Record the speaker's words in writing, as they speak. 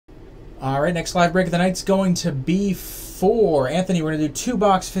All right, next live break of the night's going to be for Anthony. We're going to do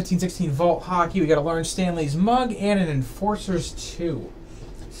 2-box 15-16 Vault Hockey. We got a Lawrence Stanley's mug and an Enforcers 2.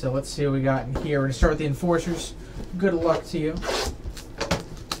 So let's see what we got in here. We're going to start with the Enforcers. Good luck to you.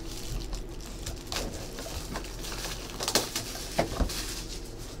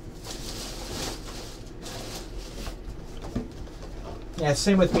 Yeah,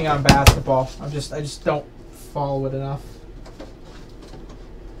 same with me on basketball. I just don't follow it enough.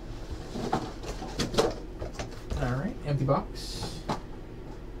 All right, empty box.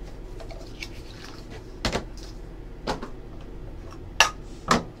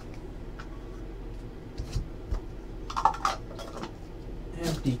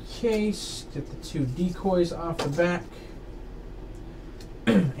 Empty case. Get the 2 decoys off the back.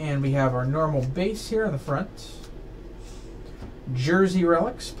 And we have our normal base here on the front. Jersey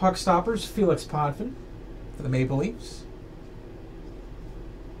relics, puck stoppers, Felix Potvin for the Maple Leafs.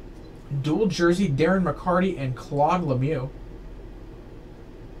 Dual jersey, Darren McCarty and Claude Lemieux.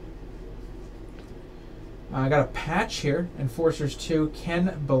 I got a patch here, Enforcers 2,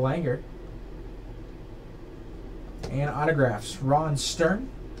 Ken Belanger. And autographs, Ron Stern,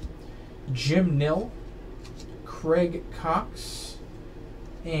 Jim Nill, Craig Cox,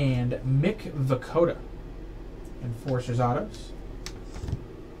 and Mick Vukota. Enforcers autos.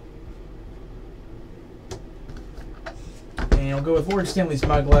 And we'll go with Lord Stanley's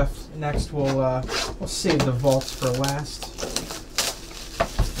mug left. Next, we'll save the vaults for last.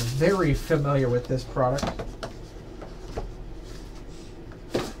 Very familiar with this product.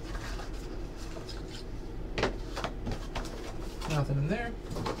 Nothing in there.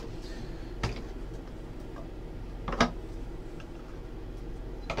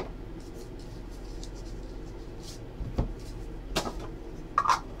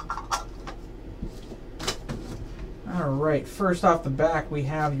 Alright, first off the back we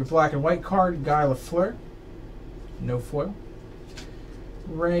have your black and white card, Guy Lafleur. No foil.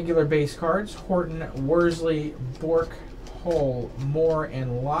 Regular base cards, Horton, Worsley, Bork, Hull, Moore,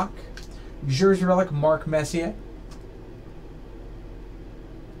 and Locke. Jersey relic, Mark Messier.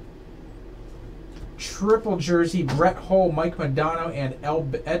 Triple jersey, Brett Hull, Mike Modano, and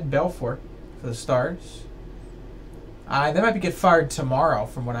Ed Belfour for the Stars. They might get fired tomorrow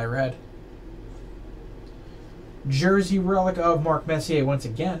from what I read. Jersey relic of Mark Messier once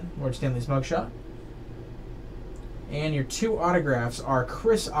again, Lord Stanley's mugshot. And your 2 autographs are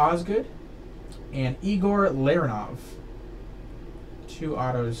Chris Osgood and Igor Larinov. 2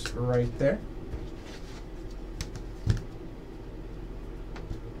 autos right there.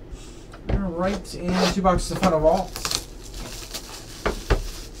 Alright, and 2 boxes of Fun of Vault.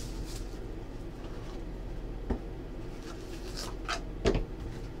 There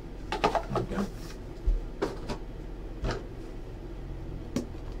we go.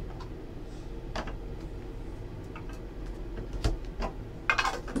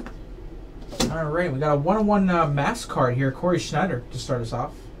 Alright, we got a 1-on-1 mask card here. Corey Schneider to start us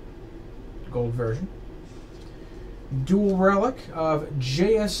off. Gold version. Dual relic of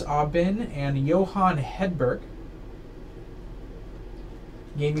J.S. Aubin and Johan Hedberg.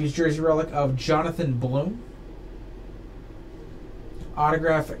 Game used jersey relic of Jonathan Bloom.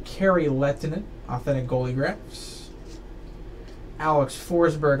 Autograph Kerry Lettinen, authentic goalie graphs. Alex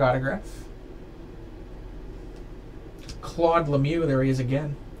Forsberg autograph. Claude Lemieux, there he is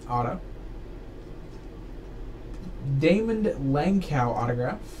again, auto. Damon Langkow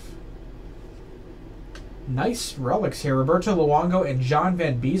autograph. Nice relics here. Roberto Luongo and John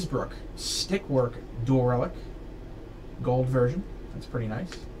Van Beesbrook. Stickwork dual relic. Gold version. That's pretty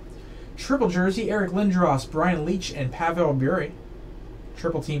nice. Triple jersey, Eric Lindros, Brian Leach, and Pavel Bure.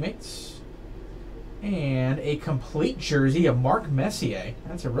 Triple teammates. And a complete jersey of Mark Messier.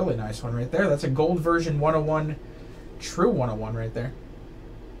 That's a really nice one right there. That's a gold version 101. True 101 right there.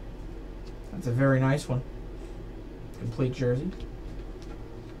 That's a very nice one. Complete jersey.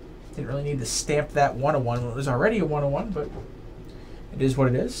 Didn't really need to stamp that 101 when it was already a 101, but it is what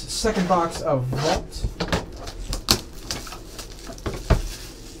it is. Second box of Vault.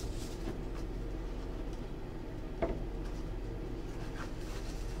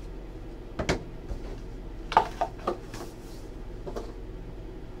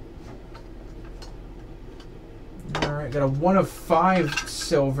 Alright, got a 1 of 5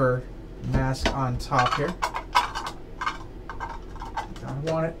 silver mask on top here. I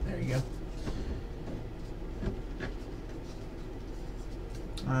want it. There you go.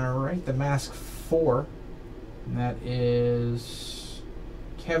 Alright, the mask 4. And that is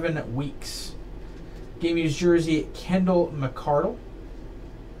Kevin Weeks. Game used jersey, Kendall McCardle.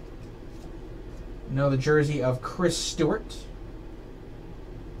 The jersey of Chris Stewart.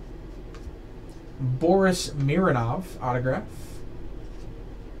 Boris Mironov autograph.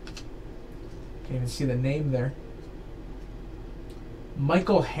 Can't even see the name there.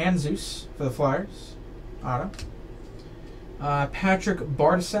 Michael Handzus for the Flyers auto. Patrick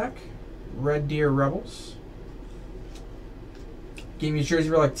Bartasak, Red Deer Rebels. Game used jersey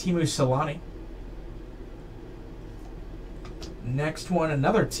relic Timu Solani. Next one,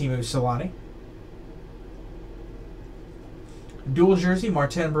 another Timu Solani. Dual jersey,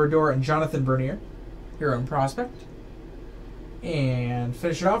 Martin Brodeur and Jonathan Bernier. Hero and prospect. And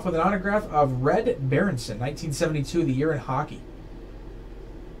finish it off with an autograph of Red Berenson, 1972, the year in hockey.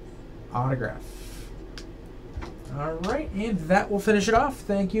 Autograph. All right, and that will finish it off.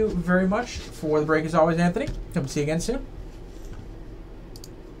 Thank you very much for the break as always, Anthony. Hope to see you again soon.